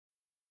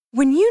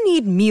When you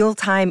need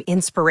mealtime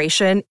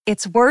inspiration,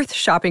 it's worth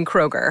shopping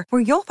Kroger,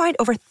 where you'll find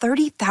over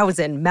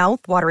 30,000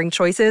 mouth-watering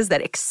choices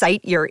that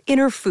excite your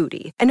inner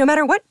foodie. And no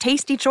matter what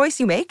tasty choice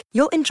you make,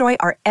 you'll enjoy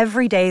our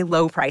everyday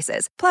low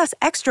prices, plus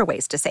extra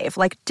ways to save,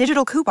 like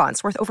digital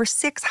coupons worth over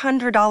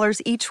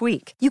 $600 each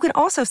week. You can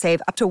also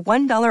save up to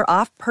 $1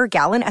 off per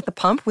gallon at the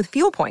pump with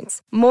fuel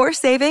points. More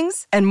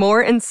savings and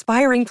more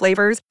inspiring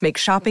flavors make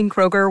shopping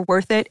Kroger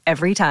worth it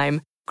every time.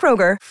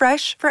 Kroger,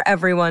 fresh for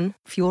everyone.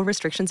 Fuel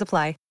restrictions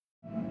apply.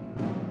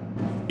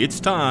 It's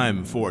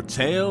time for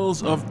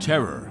Tales of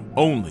Terror,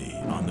 only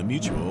on the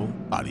Mutual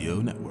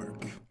Audio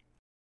Network.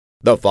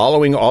 The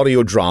following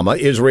audio drama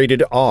is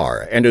rated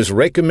R and is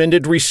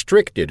recommended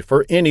restricted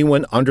for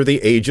anyone under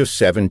the age of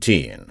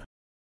 17.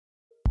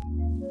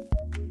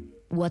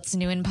 What's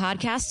new in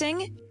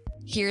podcasting?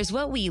 Here's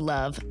what we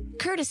love,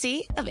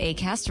 courtesy of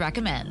Acast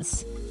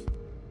Recommends.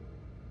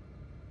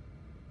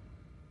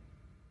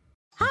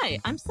 Hi,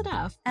 I'm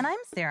Sadaf. And I'm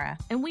Sarah.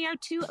 And we are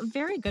two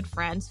very good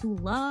friends who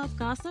love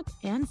gossip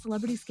and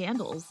celebrity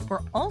scandals.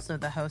 We're also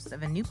the hosts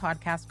of a new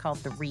podcast called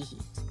The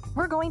Reheat.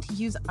 We're going to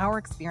use our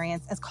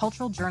experience as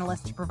cultural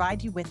journalists to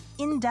provide you with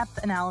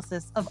in-depth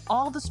analysis of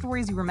all the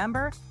stories you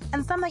remember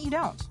and some that you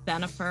don't.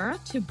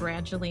 Bennifer to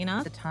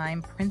Brangelina. The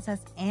time Princess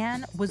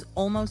Anne was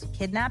almost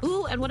kidnapped.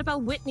 Ooh, and what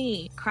about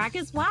Whitney? Crack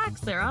is whack,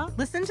 Sarah.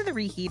 Listen to The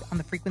Reheat on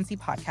the Frequency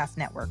Podcast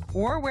Network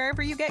or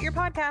wherever you get your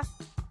podcasts.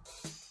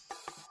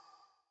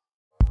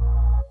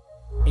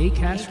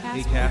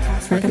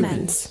 Acast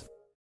recommends.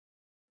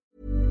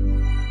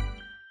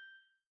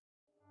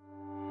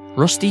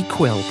 Rusty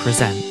Quill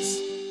presents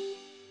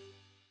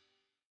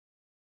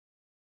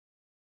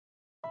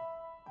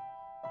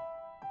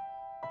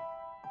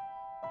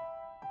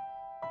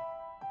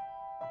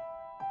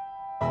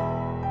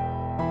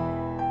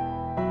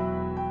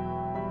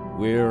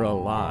We're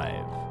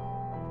Alive,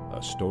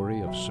 a story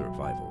of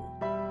survival.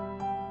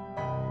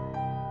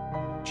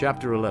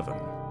 Chapter 11.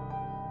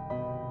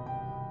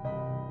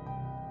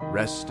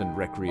 Rest and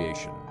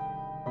Recreation.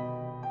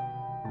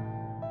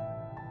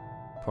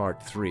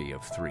 Part 3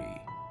 of 3.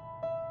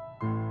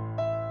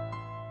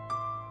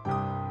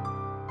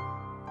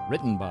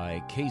 Written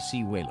by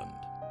K.C. Wayland.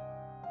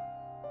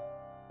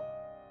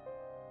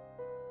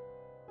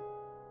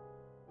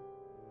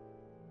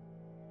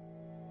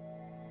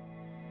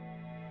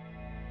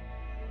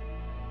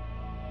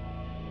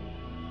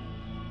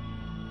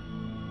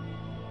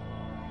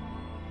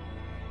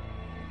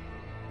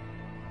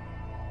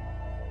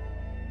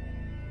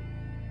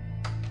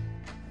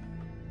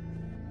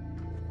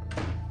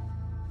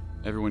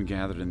 Everyone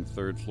gathered in the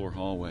third-floor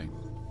hallway,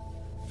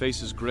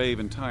 faces grave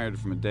and tired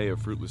from a day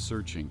of fruitless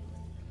searching.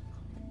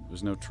 There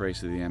was no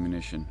trace of the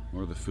ammunition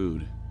or the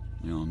food.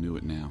 They all knew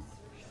it now.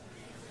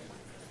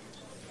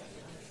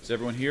 Is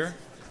everyone here?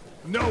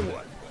 No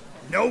one.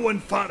 No one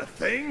found a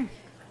thing?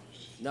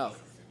 No.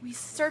 We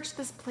searched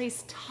this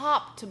place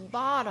top to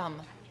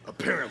bottom.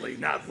 Apparently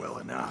not well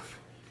enough.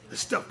 The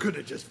stuff could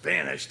have just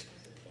vanished.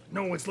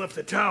 No one's left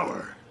the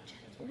tower.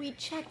 We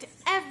checked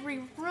every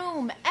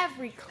room,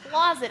 every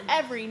closet,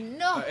 every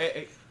nook.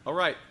 Hey, all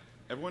right.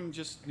 Everyone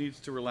just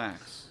needs to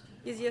relax.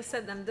 Easier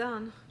said than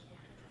done.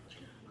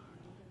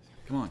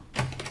 Come on.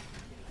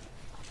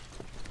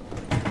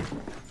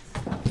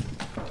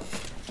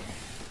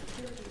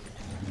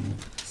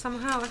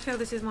 Somehow I feel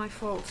this is my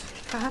fault.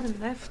 I haven't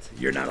left.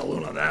 You're not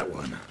alone on that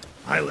one.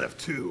 I left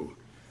too.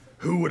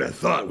 Who would have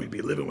thought we'd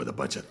be living with a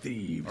bunch of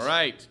thieves? All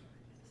right.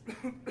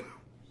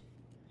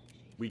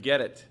 We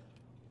get it.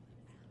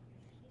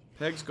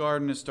 Peg's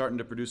garden is starting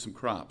to produce some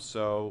crops,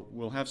 so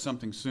we'll have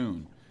something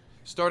soon.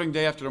 Starting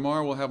day after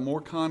tomorrow, we'll have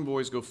more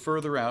convoys go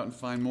further out and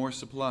find more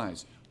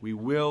supplies. We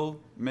will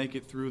make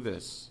it through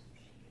this.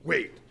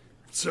 Wait,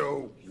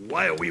 so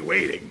why are we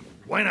waiting?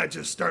 Why not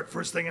just start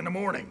first thing in the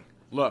morning?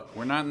 Look,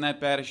 we're not in that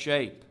bad a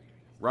shape.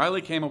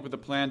 Riley came up with a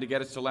plan to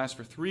get us to last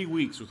for 3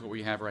 weeks with what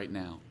we have right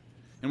now.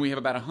 And we have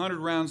about 100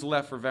 rounds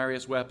left for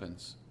various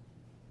weapons.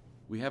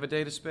 We have a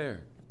day to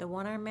spare. If the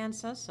one-armed man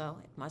says so,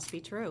 it must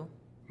be true.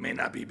 May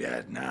not be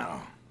bad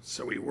now,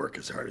 so we work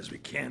as hard as we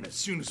can, as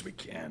soon as we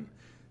can,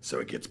 so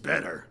it gets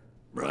better,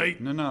 right?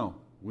 No.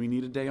 We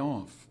need a day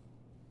off.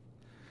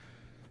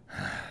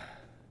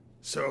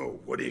 So,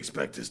 what do you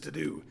expect us to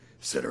do?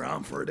 Sit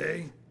around for a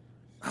day?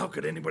 How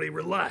could anybody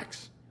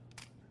relax?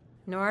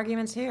 No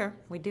arguments here.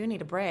 We do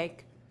need a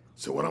break.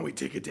 So why don't we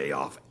take a day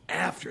off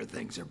after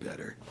things are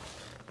better?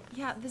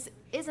 Yeah, this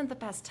isn't the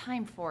best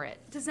time for it.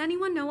 Does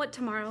anyone know what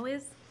tomorrow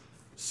is?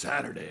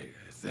 Saturday,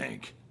 I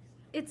think.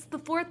 It's the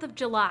 4th of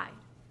July.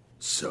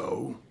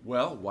 So?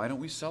 Well, why don't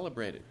we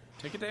celebrate it?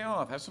 Take a day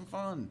off, have some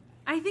fun.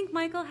 I think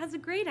Michael has a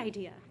great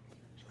idea.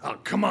 Oh,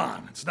 come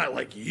on. It's not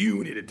like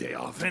you need a day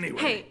off anyway.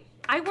 Hey,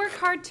 I work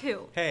hard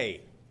too.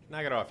 Hey,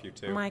 knock it off, you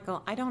two.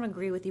 Michael, I don't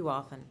agree with you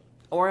often.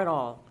 Or at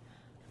all.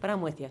 But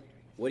I'm with you.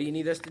 What do you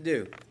need us to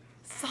do?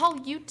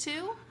 Saul, you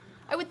too?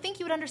 I would think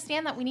you would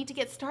understand that we need to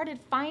get started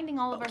finding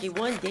all of our... Okay,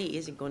 one day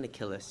isn't going to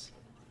kill us.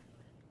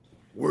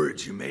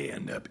 Words you may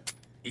end up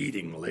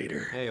eating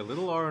later. Hey, a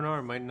little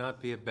R&R might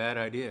not be a bad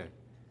idea.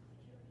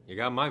 You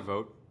got my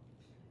vote.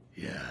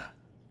 Yeah.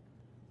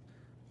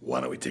 Why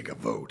don't we take a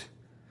vote?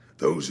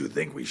 Those who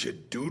think we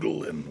should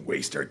doodle and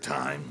waste our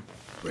time,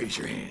 raise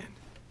your hand.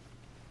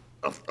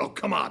 Oh,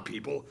 come on,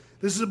 people.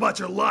 This is about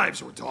your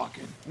lives we're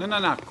talking.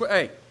 No.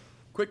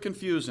 Quit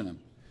confusing them.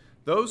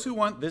 Those who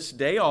want this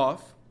day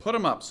off, put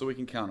them up so we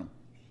can count them.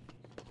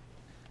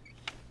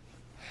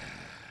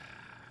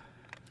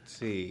 Let's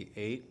see,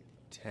 8,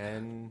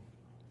 10,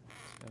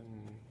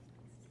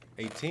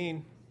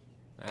 18.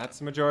 That's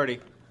the majority.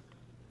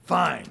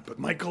 Fine, but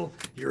Michael,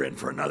 you're in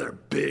for another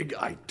big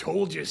I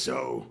told you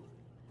so.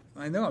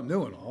 I know I'm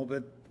new and all,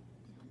 but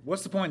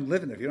what's the point in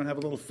living if you don't have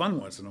a little fun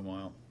once in a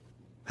while?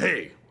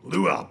 Hey,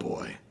 luau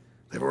boy.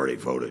 They've already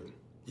voted.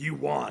 You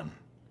won.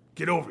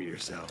 Get over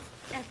yourself.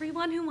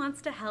 Everyone who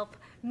wants to help,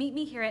 meet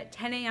me here at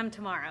 10 a.m.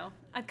 tomorrow.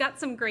 I've got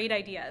some great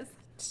ideas.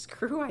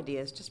 Screw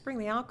ideas. Just bring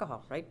the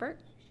alcohol, right, Bert?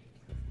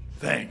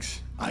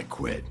 Thanks. I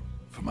quit.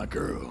 For my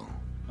girl.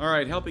 All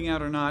right, helping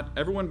out or not,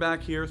 everyone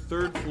back here,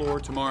 3rd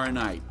floor tomorrow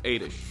night,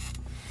 8-ish.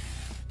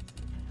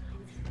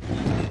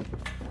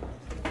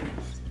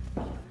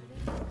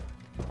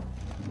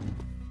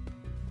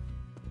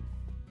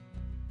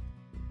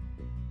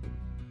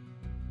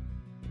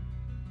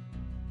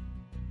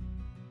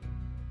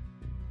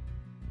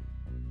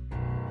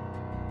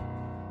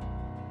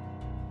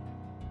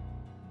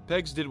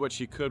 Pegs did what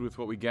she could with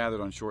what we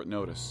gathered on short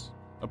notice.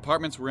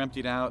 Apartments were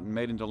emptied out and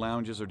made into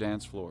lounges or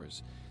dance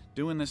floors.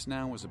 Doing this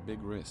now was a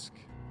big risk.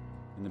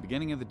 In the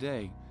beginning of the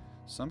day,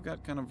 some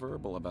got kind of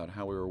verbal about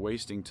how we were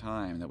wasting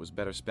time that was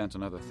better spent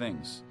on other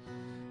things.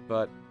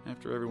 But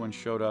after everyone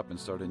showed up and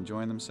started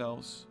enjoying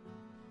themselves,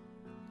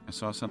 I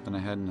saw something I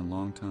hadn't in a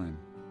long time.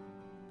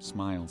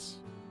 Smiles.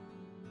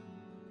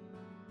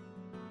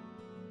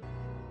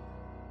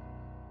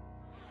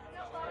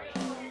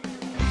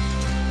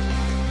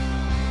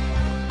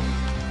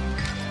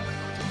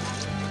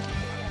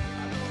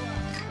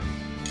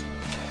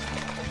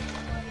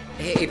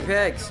 Hey,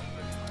 Pegs.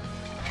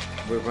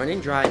 We're running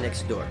dry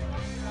next door.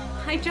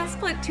 I just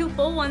put 2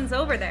 full ones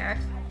over there.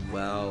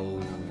 Well,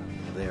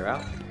 they're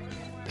out.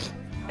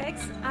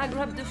 Bex, I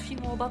grabbed a few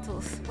more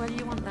bottles. Where do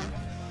you want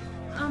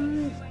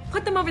them?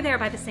 Put them over there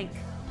by the sink.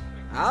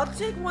 I'll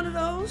take one of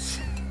those.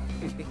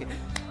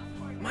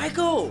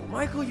 Michael,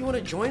 you want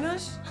to join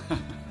us?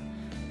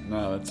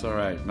 No, that's all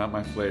right. Not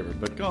my flavor.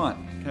 But go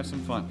on. Have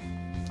some fun.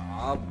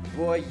 Oh,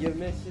 boy, you're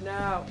missing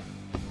out.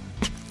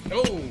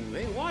 Oh,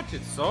 hey, watch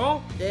it,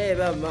 Saul. Hey,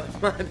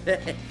 my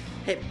bad.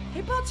 Hey,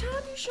 about time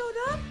you showed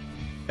up.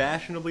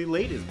 Fashionably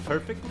late is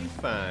perfectly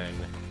fine.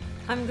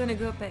 I'm gonna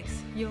go,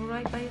 Bex. You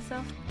alright by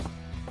yourself?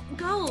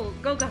 Go.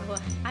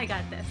 I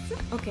got this.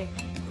 Okay.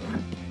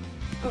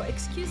 Oh,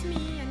 excuse me.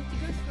 I need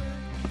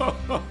to go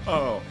through.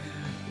 Oh,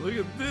 look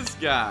at this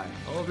guy.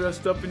 All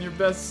dressed up in your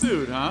best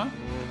suit, huh?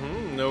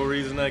 Mm-hmm. No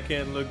reason I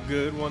can't look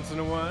good once in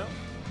a while.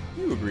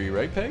 You agree,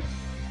 right, Peg?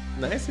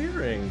 Nice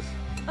earrings.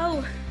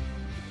 Oh,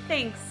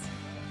 thanks.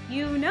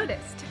 You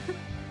noticed.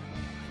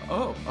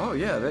 Oh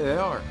yeah, they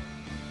are.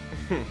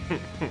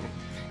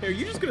 Are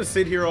you just gonna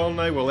sit here all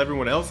night while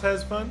everyone else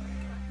has fun?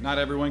 Not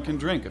everyone can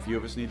drink. A few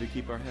of us need to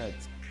keep our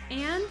heads.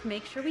 And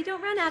make sure we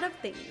don't run out of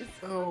things.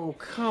 Oh,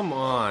 come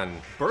on.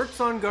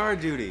 Bert's on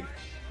guard duty.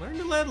 Learn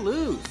to let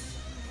loose.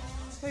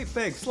 Hey,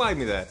 Peg, slide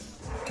me that.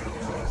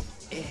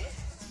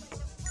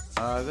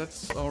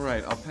 That's all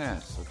right. I'll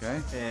pass,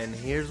 okay? And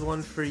here's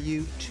one for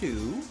you,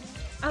 too.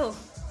 Oh,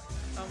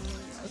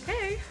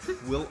 okay.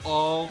 We'll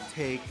all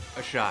take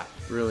a shot.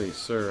 Really,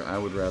 sir, I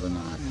would rather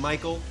not.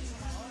 Michael,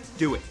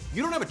 do it.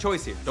 You don't have a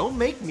choice here. Don't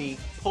make me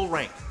pull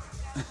rank.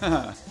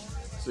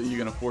 So you're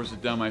gonna force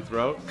it down my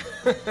throat?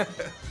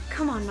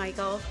 Come on,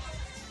 Michael.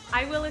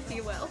 I will if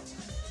you will.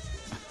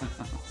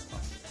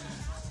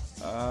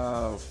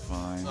 Oh,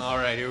 fine. All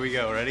right, here we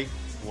go. Ready?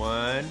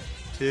 1,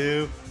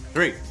 2,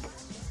 3.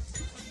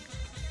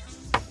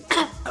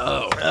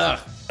 Oh,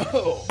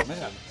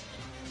 man.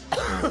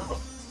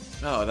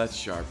 Oh, that's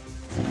sharp.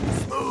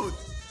 Smooth.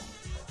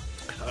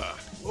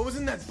 What was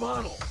in that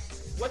bottle?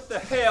 What the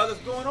hell is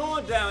going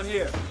on down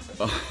here?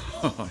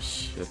 Oh,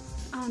 shit.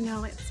 Oh,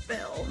 no, it's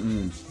Bill.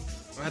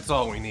 That's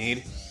all we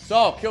need.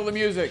 Saul, kill the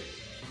music.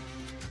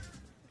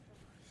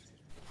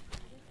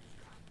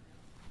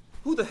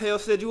 Who the hell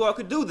said you all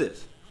could do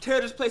this?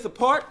 Tear this place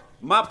apart?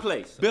 My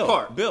place.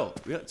 Apart. Bill,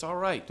 it's all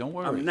right. Don't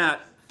worry. I'm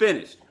not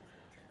finished.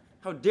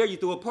 How dare you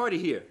throw a party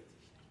here?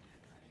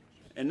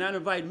 And not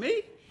invite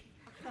me?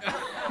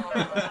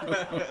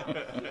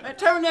 Man,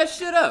 turn that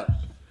shit up.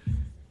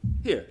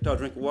 Here, y'all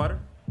drink of water.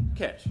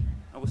 Catch.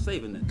 I was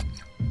saving it.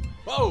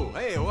 Whoa,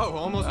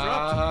 almost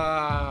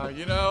dropped.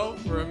 You know,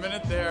 for a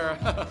minute there.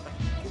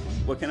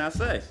 What can I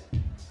say?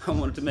 I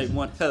wanted to make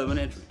one hell of an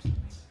entrance.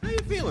 How you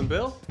feeling,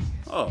 Bill?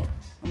 Oh,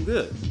 I'm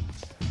good.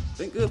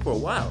 Been good for a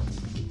while.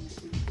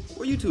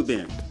 Where you two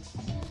been?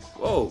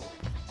 Whoa.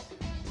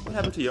 What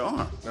happened to your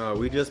arm? Oh,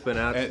 we just been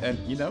out. And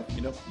you don't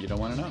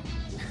want to know.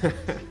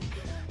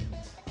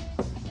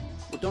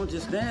 Well, don't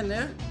just stand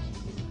there.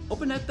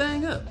 Open that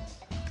thing up.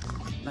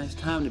 Nice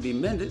time to be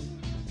mended.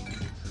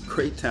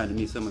 Great time to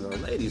meet some of our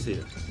ladies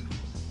here.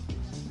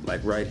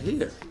 Like right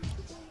here.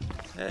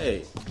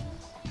 Hey,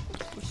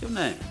 what's your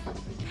name?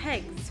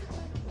 Pegs.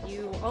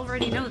 You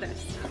already know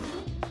this.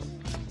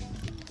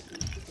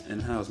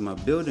 And how's my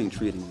building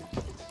treating you?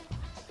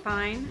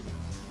 Fine.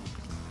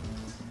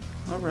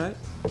 All right.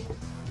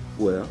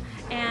 Well.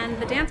 And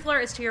the dance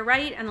floor is to your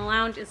right and the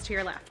lounge is to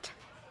your left.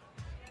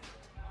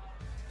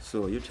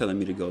 So you're telling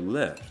me to go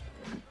left.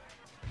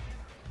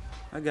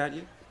 I got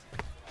you.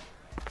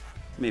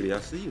 Maybe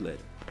I'll see you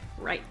later.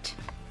 Right.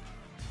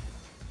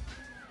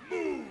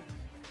 Hey,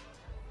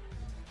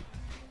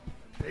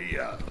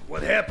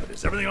 what happened?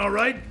 Is everything all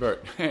right?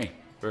 Bert, hey.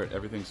 Bert,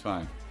 everything's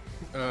fine.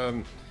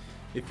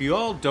 If you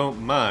all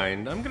don't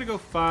mind, I'm gonna go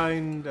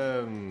find,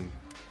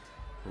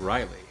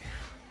 Riley.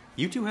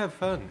 You two have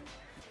fun.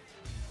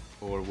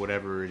 Or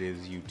whatever it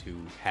is you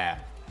two have.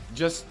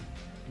 Just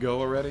go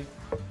already?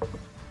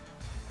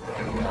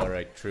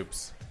 Alright,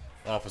 troops.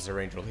 Officer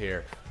Angel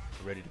here.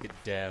 Ready to get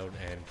down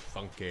and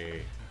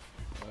funky.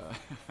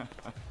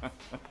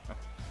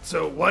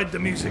 So, why'd the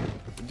music?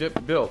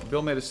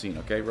 Bill made a scene,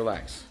 okay?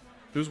 Relax.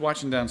 Who's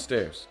watching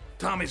downstairs?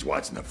 Tommy's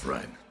watching the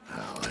front.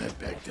 I'll head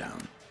back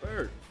down.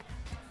 Bert.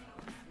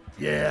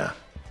 Yeah?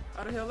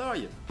 How the hell are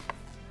you?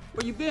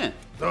 Where you been?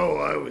 Oh,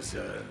 I was,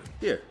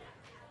 Here,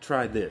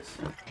 try this.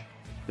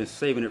 Been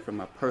saving it from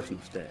my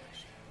personal stash.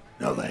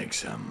 No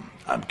thanks, I'm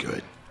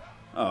good.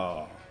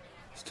 Oh,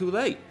 it's too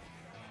late.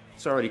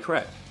 It's already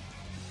cracked.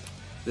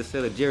 This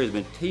sailor Jerry's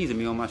been teasing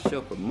me on my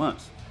shelf for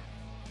months.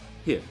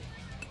 Here,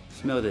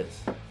 smell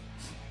this.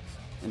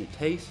 And it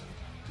tastes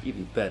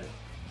even better.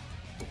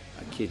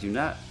 I kid you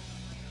not.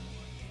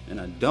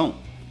 And I don't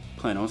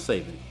plan on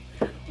saving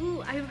it.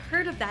 Ooh, I've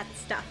heard of that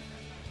stuff.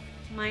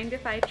 Mind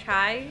if I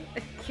try?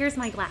 Here's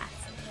my glass.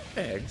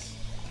 Eggs?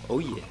 Oh,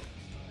 yeah.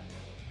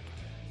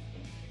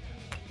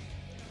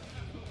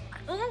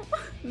 Oh,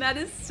 that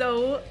is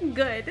so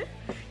good.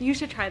 You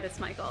should try this,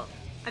 Michael.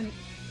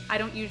 I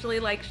don't usually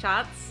like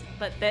shots,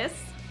 but this,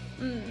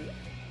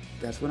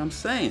 That's what I'm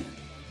saying.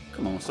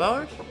 Come on,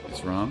 Sarge.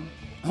 What's wrong?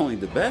 Only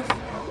the best.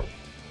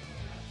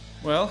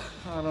 Well,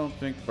 I don't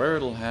think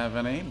Bert'll have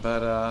any,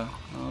 but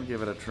I'll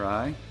give it a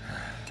try.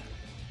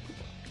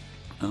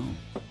 Oh,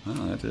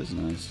 that is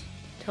nice.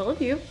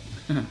 Told you.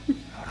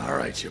 All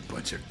right, you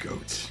bunch of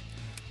goats.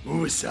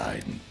 Move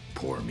aside and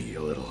pour me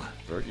a little.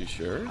 Bert, you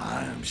sure?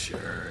 I'm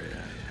sure,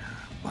 yeah.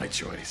 My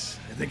choice.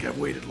 I think I've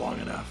waited long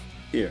enough.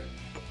 Here,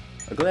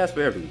 a glass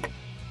for everyone.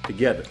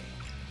 Together.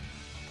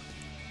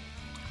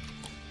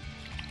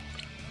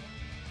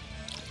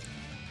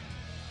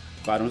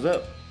 Bottoms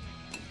up.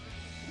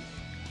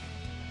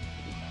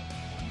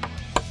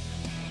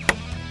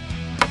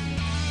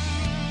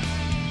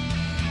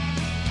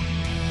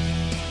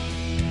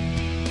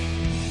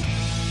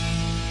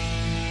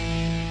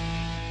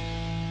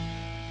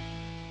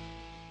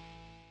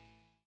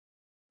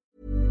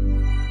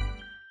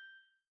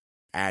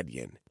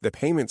 Adyen, the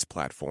payments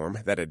platform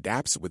that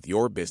adapts with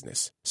your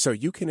business so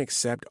you can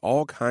accept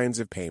all kinds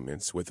of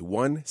payments with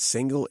one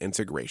single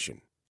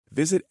integration.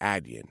 Visit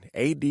Adyen,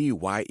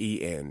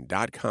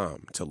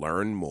 ADYEN.com to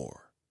learn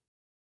more.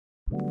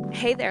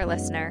 Hey there,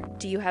 listener.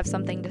 Do you have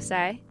something to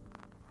say?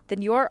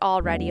 Then you're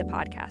already a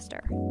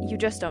podcaster. You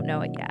just don't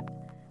know it yet.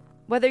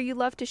 Whether you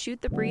love to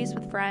shoot the breeze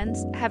with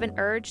friends, have an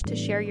urge to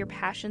share your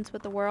passions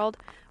with the world,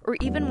 or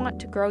even want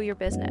to grow your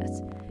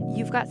business,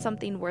 you've got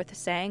something worth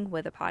saying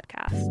with a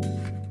podcast.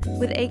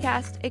 With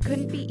Acast, it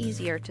couldn't be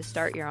easier to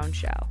start your own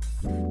show.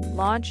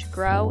 Launch,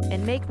 grow,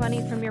 and make money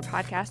from your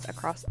podcast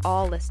across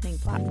all listening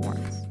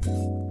platforms.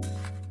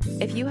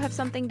 If you have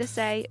something to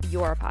say,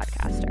 you're a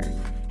podcaster.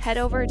 Head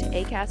over to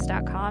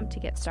acast.com to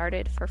get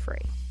started for free.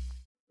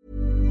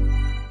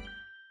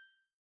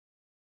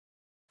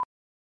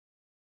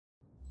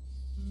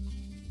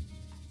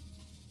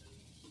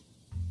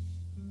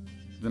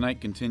 The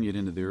night continued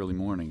into the early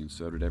morning, and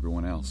so did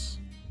everyone else.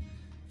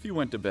 A few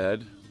went to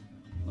bed.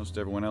 Most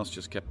everyone else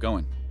just kept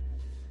going.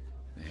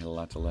 They had a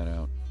lot to let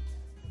out.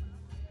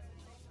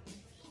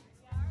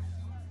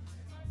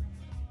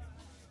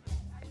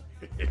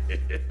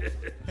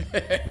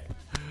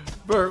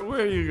 Bert,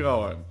 where are you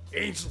going?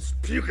 Angel's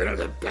puking in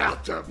the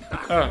bathtub.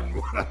 I don't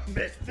want to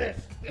miss this.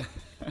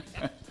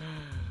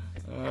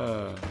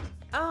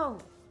 Oh,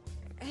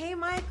 hey,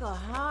 Michael,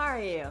 how are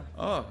you?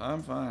 Oh,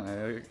 I'm fine.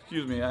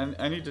 Excuse me,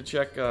 I need to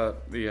check the.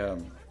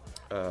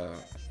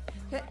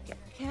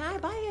 Can I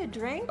buy you a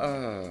drink?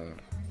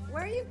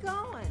 Where are you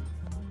going?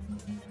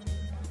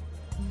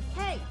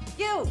 Hey,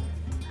 you!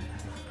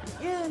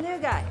 You're the new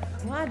guy.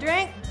 You want a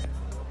drink?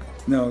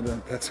 No,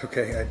 that's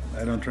okay.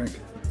 I don't drink.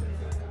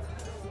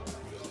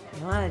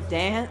 You want to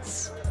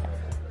dance?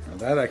 Now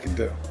that I can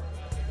do.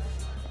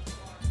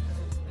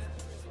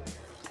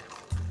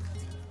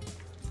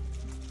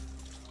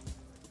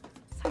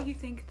 So you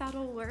think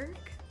that'll work?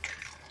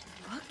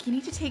 Look, you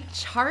need to take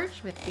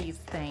charge with these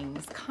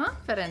things.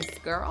 Confidence,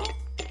 girl.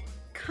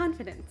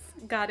 Confidence.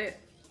 Got it.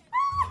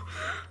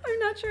 I'm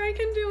not sure I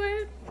can do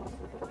it.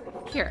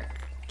 Here,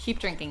 keep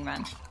drinking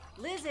then.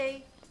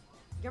 Lizzie,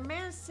 your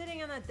man's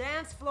sitting on the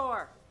dance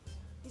floor.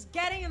 He's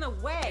getting in the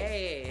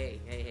way.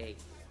 Hey.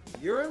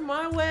 You're in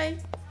my way?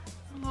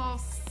 Oh,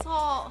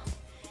 Saul.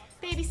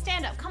 Baby,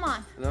 stand up. Come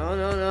on.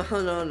 No.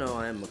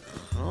 I'm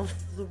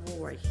comfortable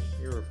right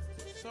here.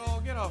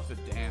 So get off the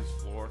dance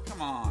floor.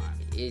 Come on.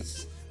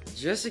 It's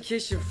just a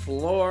kitchen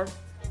floor.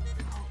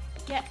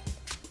 Get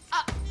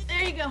up.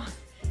 There you go.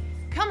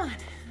 Come on.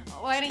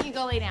 Why don't you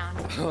go lay down?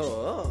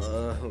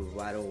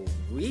 Why don't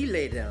we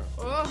lay down?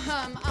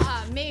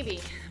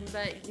 Maybe.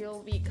 But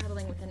you'll be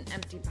cuddling with an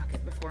empty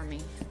bucket before me.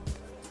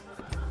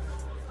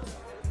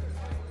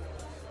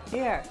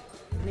 Here,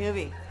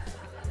 newbie.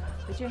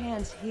 Put your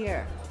hands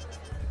here.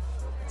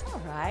 It's all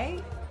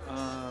right.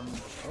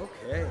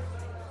 Okay.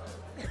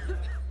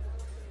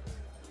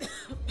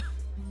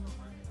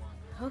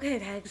 Okay,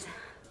 Pegs.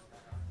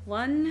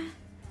 1,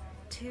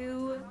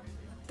 2,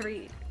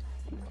 3.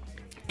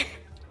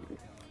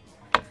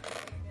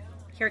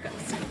 Here it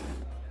goes.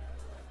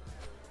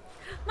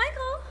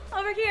 Michael,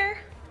 over here.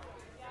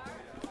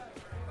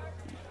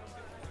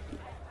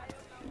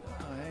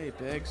 Oh, hey,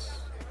 Pegs.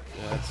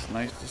 It's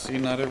nice to see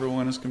not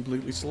everyone is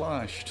completely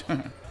sloshed.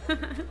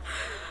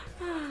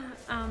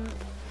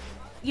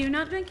 You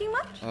not drinking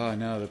much? Oh,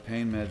 no, the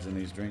pain meds and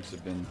these drinks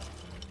have been,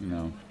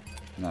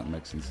 not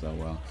mixing so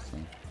well, so...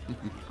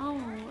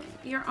 Oh,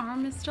 your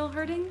arm is still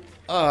hurting?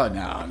 Oh,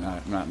 no,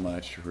 not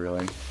much,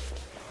 really.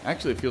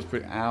 Actually, it feels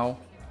pretty... Ow.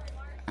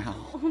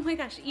 Ow. Oh my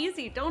gosh,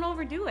 easy. Don't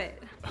overdo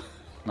it.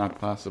 Not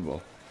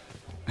possible.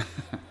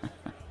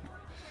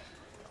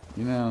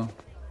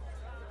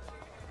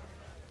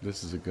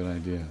 This is a good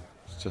idea.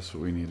 It's just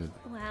what we needed.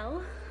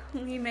 Well,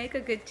 we make a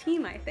good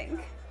team, I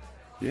think.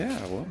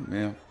 Yeah, well,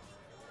 yeah.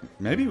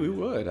 Maybe we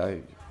would.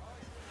 I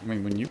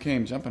mean, when you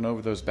came jumping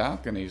over those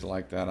balconies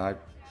like that,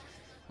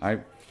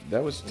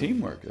 that was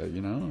teamwork,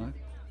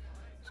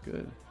 It's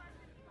good.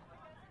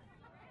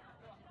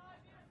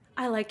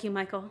 I like you,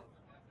 Michael.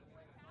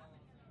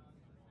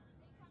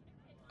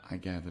 I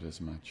gathered as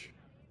much.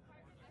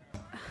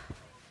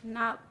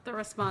 Not the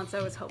response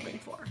I was hoping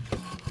for.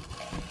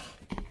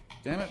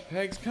 Damn it,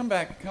 Pegs, come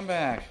back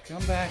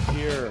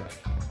here.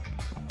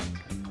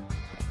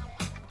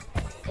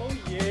 Oh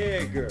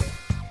yeah, girl.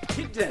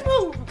 Get down.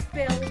 Move,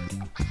 Bill.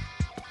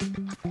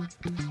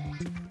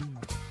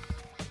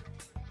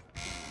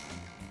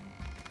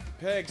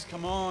 Pegs,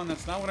 come on,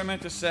 that's not what I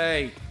meant to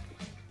say.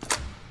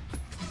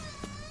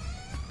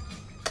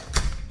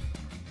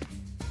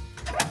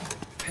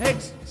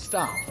 Pegs,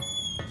 stop.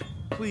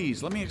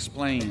 Please, let me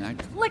explain.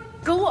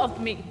 Let go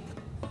of me.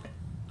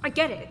 I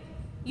get it.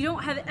 You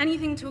don't have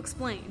anything to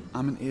explain.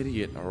 I'm an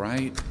idiot, all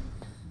right?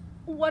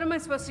 What am I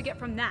supposed to get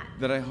from that?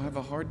 That I have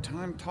a hard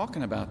time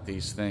talking about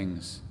these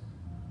things.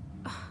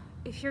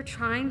 If you're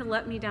trying to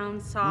let me down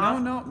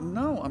soft...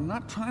 No, I'm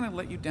not trying to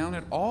let you down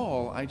at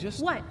all. I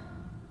just... What?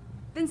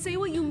 Then say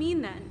what you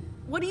mean then.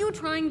 What are you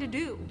trying to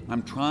do?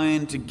 I'm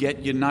trying to get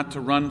you not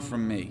to run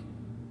from me.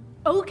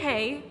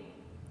 Okay.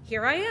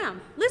 Here I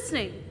am,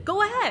 listening.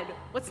 Go ahead.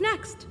 What's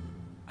next?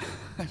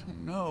 I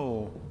don't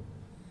know.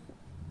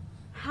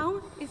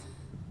 How is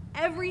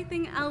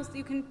everything else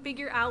you can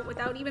figure out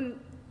without even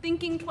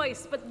thinking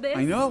twice, but this?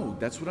 I know.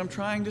 That's what I'm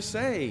trying to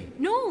say.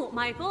 No,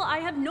 Michael, I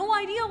have no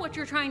idea what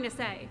you're trying to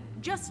say.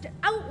 Just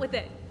out with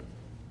it.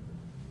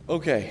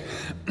 Okay.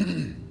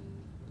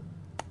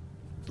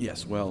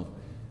 Yes, well,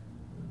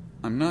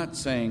 I'm not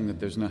saying that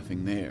there's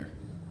nothing there.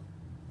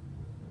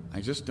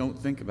 I just don't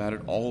think about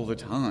it all the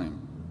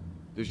time.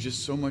 There's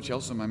just so much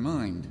else in my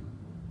mind.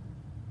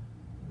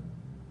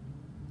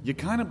 You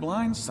kind of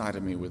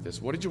blindsided me with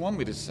this. What did you want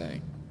me to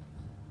say?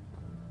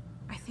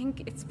 I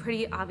think it's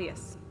pretty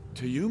obvious.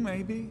 To you,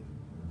 maybe?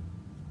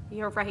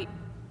 You're right.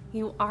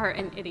 You are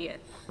an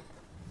idiot.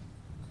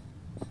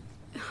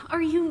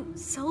 Are you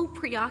so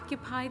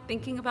preoccupied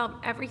thinking about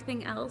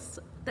everything else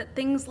that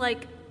things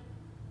like,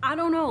 I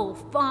don't know,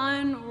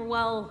 fun or,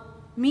 well,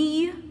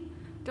 me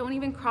don't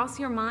even cross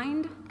your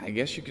mind? I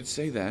guess you could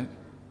say that.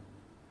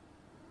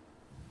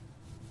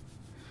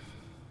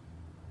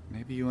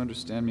 Maybe you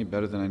understand me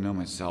better than I know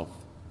myself.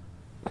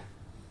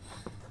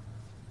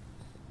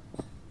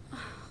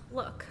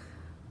 Look,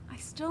 I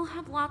still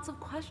have lots of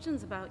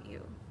questions about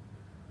you.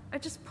 I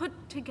just put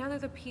together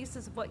the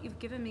pieces of what you've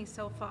given me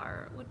so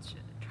far, which,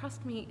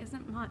 trust me,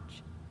 isn't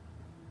much.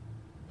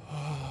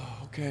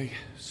 Okay,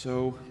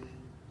 so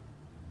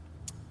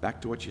back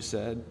to what you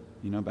said,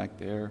 back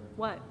there.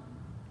 What?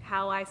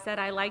 How I said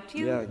I liked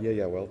you?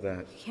 Yeah, well, that.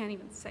 You can't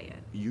even say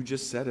it. You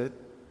just said it.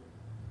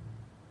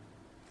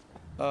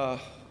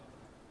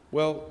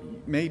 Well,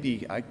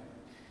 maybe.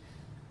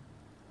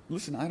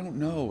 Listen, I don't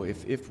know.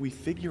 If we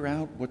figure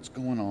out what's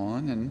going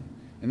on and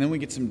then we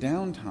get some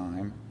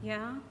downtime...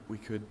 Yeah? We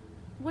could...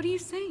 What are you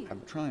saying?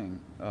 I'm trying.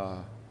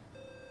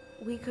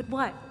 We could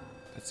what?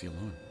 That's the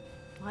alarm.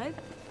 What?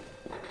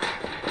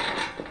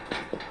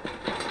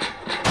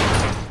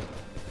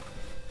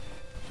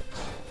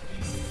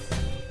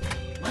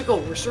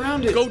 Michael, we're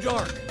surrounded. Go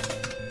dark.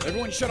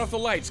 Everyone shut off the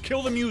lights.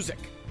 Kill the music.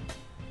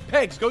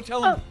 Pegs, go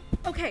tell them...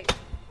 Oh, okay.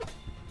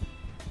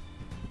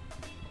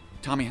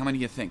 Tommy, how many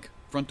do you think?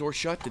 Front door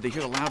shut? Did they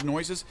hear the loud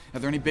noises? Are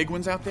there any big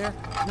ones out there?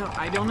 No,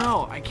 I don't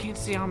know. I can't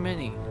see how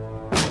many.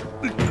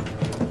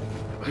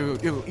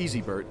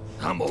 Easy, Bert.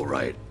 I'm all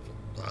right.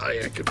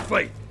 I can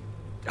fight.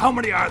 How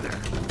many are there?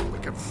 We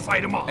can can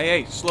fight them off.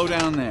 Hey, slow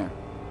down there.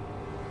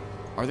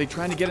 Are they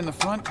trying to get in the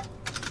front?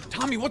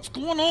 Tommy, what's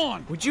going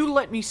on? Would you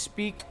let me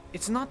speak?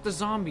 It's not the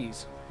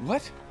zombies.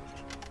 What?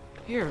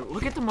 Here,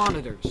 look at the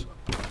monitors.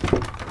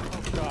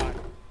 Oh, God.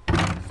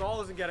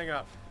 Saul isn't getting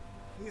up.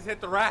 He's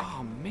hit the rack.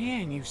 Oh,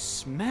 man, you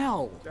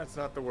smell. That's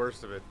not the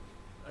worst of it.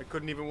 I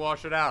couldn't even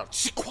wash it out.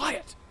 Shh,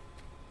 quiet.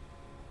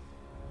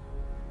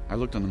 I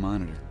looked on the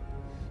monitor.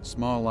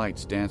 Small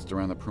lights danced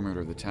around the perimeter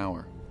of the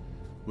tower.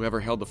 Whoever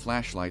held the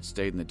flashlight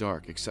stayed in the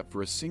dark, except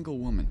for a single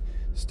woman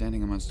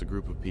standing amongst a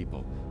group of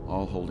people,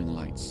 all holding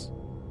lights.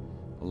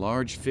 A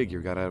large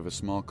figure got out of a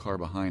small car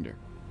behind her.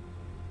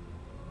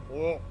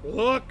 Well,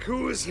 look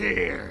who's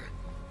here.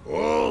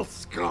 Old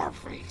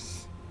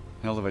Scarface.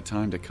 Hell of a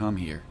time to come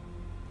here.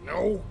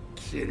 No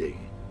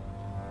kidding.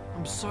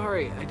 I'm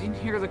sorry, I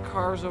didn't hear the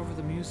cars over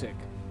the music.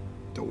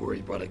 Don't worry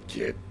about it,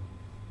 kid.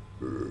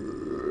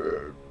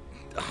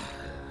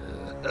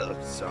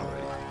 I'm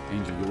sorry.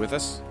 Angel, you with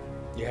us?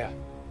 Yeah,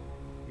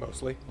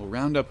 mostly. Well,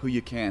 round up who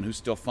you can, who's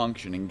still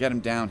functioning, get him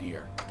down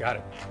here. Got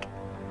it.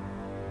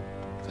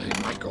 Hey,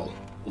 Michael,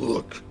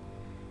 look.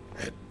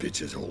 That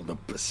bitch is holding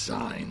up a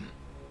sign.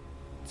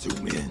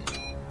 Zoom in.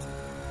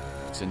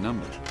 It's a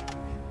number.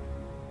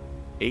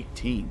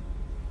 18.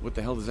 What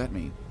the hell does that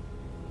mean?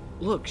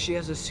 Look, she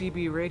has a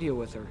CB radio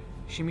with her.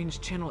 She means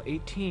channel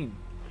 18.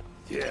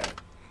 Yeah,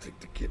 I think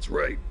the kid's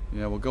right.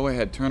 Yeah, well, go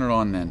ahead. Turn it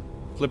on, then.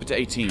 Flip it to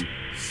 18.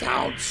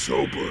 Sounds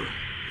sober.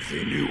 If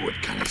they knew what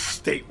kind of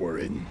state we're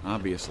in.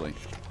 Obviously.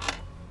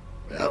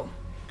 Well,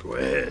 go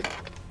ahead.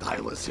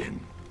 Dial us in.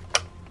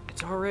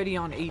 It's already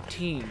on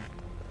 18.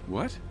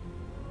 What?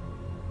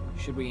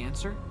 Should we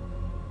answer?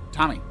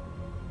 Tommy,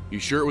 you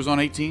sure it was on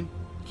 18?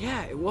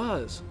 Yeah, it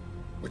was.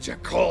 Would you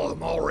call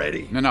him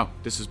already? No.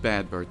 This is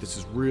bad, Bert. This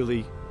is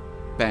really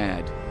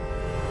bad.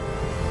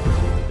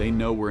 They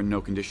know we're in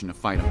no condition to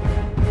fight them.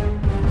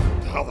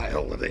 How the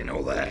hell do they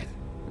know that?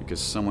 Because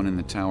someone in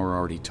the tower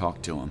already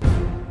talked to them.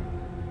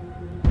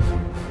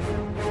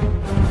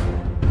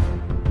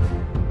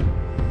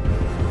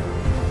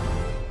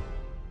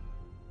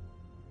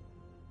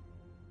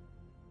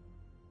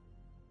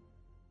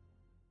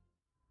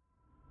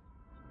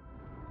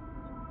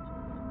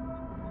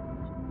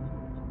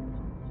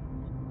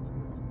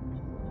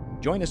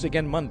 Join us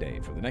again Monday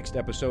for the next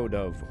episode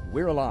of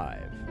We're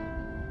Alive.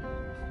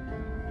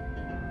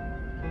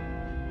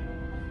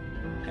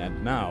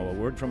 And now, a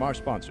word from our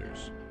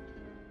sponsors.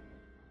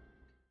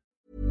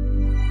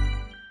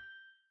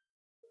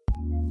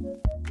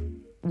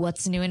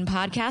 What's new in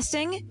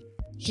podcasting?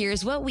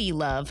 Here's what we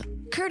love,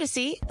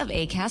 courtesy of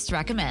Acast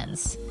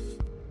Recommends.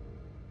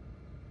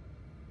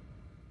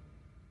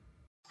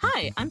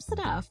 Hi, I'm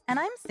Sadaf. And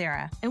I'm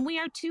Sarah. And we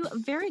are two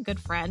very good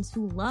friends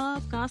who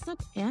love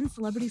gossip and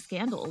celebrity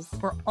scandals.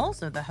 We're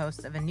also the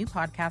hosts of a new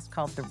podcast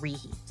called The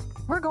Reheat.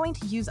 We're going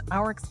to use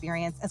our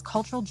experience as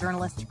cultural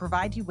journalists to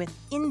provide you with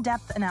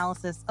in-depth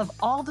analysis of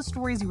all the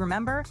stories you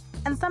remember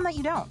and some that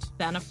you don't.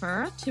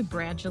 Bennifer to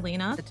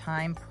Brangelina. The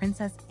time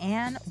Princess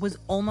Anne was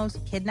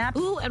almost kidnapped.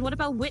 Ooh, and what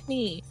about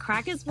Whitney?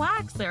 Crack his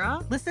wax, Sarah.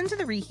 Listen to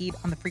The Reheat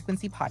on the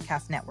Frequency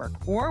Podcast Network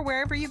or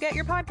wherever you get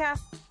your podcasts.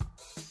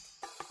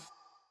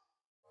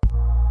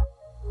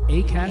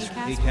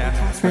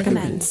 Acast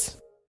recommends.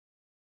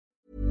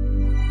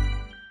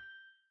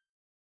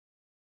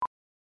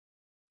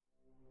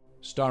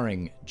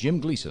 Starring Jim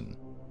Gleason,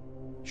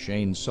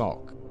 Shane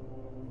Salk,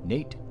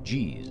 Nate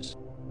Gies,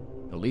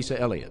 Elisa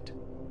Elliott,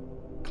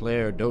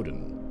 Claire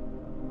Doden,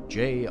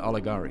 Jay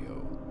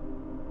Oligario,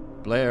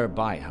 Blair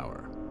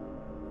Byhauer,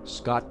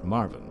 Scott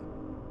Marvin,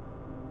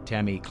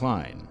 Tammy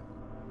Klein,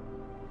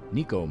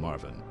 Nico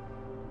Marvin,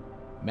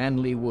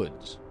 Manly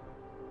Woods,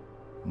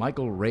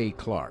 Michael Ray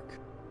Clark,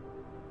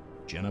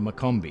 Jenna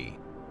McCombie,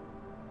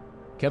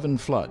 Kevin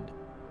Flood,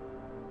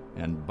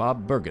 and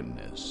Bob Bergen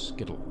as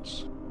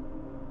Skittles.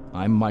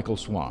 I'm Michael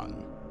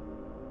Swan.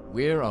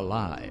 We're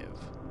Alive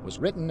was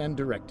written and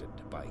directed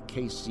by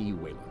K.C.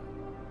 Wayland.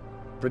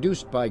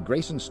 Produced by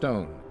Grayson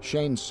Stone,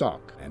 Shane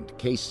Salk, and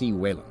K.C.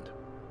 Wayland.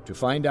 To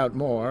find out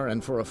more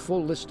and for a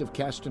full list of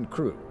cast and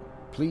crew,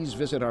 please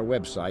visit our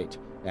website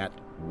at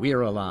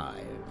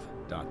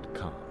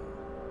we'realive.com.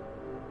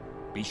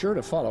 Be sure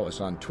to follow us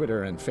on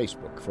Twitter and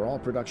Facebook for all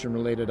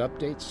production-related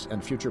updates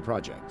and future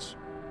projects.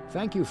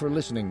 Thank you for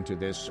listening to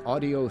this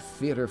audio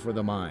theater for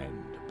the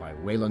mind by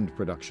Wayland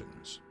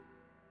Productions.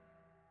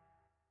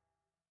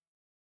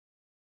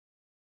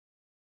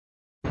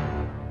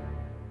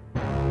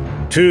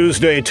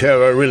 Tuesday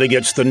Terror really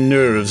gets the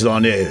nerves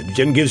on edge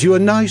and gives you a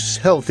nice,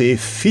 healthy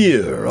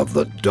fear of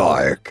the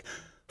dark.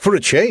 For a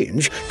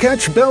change,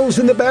 catch Bells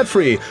in the Bat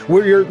Free,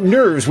 where your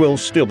nerves will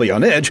still be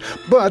on edge,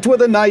 but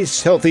with a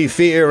nice, healthy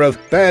fear of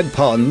bad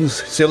puns,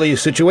 silly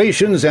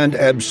situations, and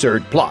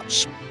absurd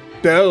plots.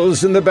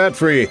 Bells in the Bat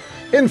Free,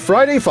 in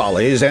Friday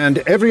Follies and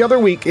every other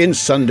week in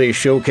Sunday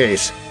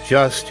Showcase.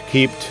 Just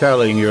keep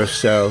telling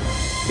yourself,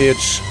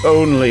 it's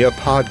only a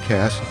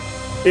podcast.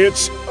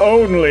 It's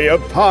only a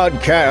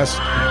podcast.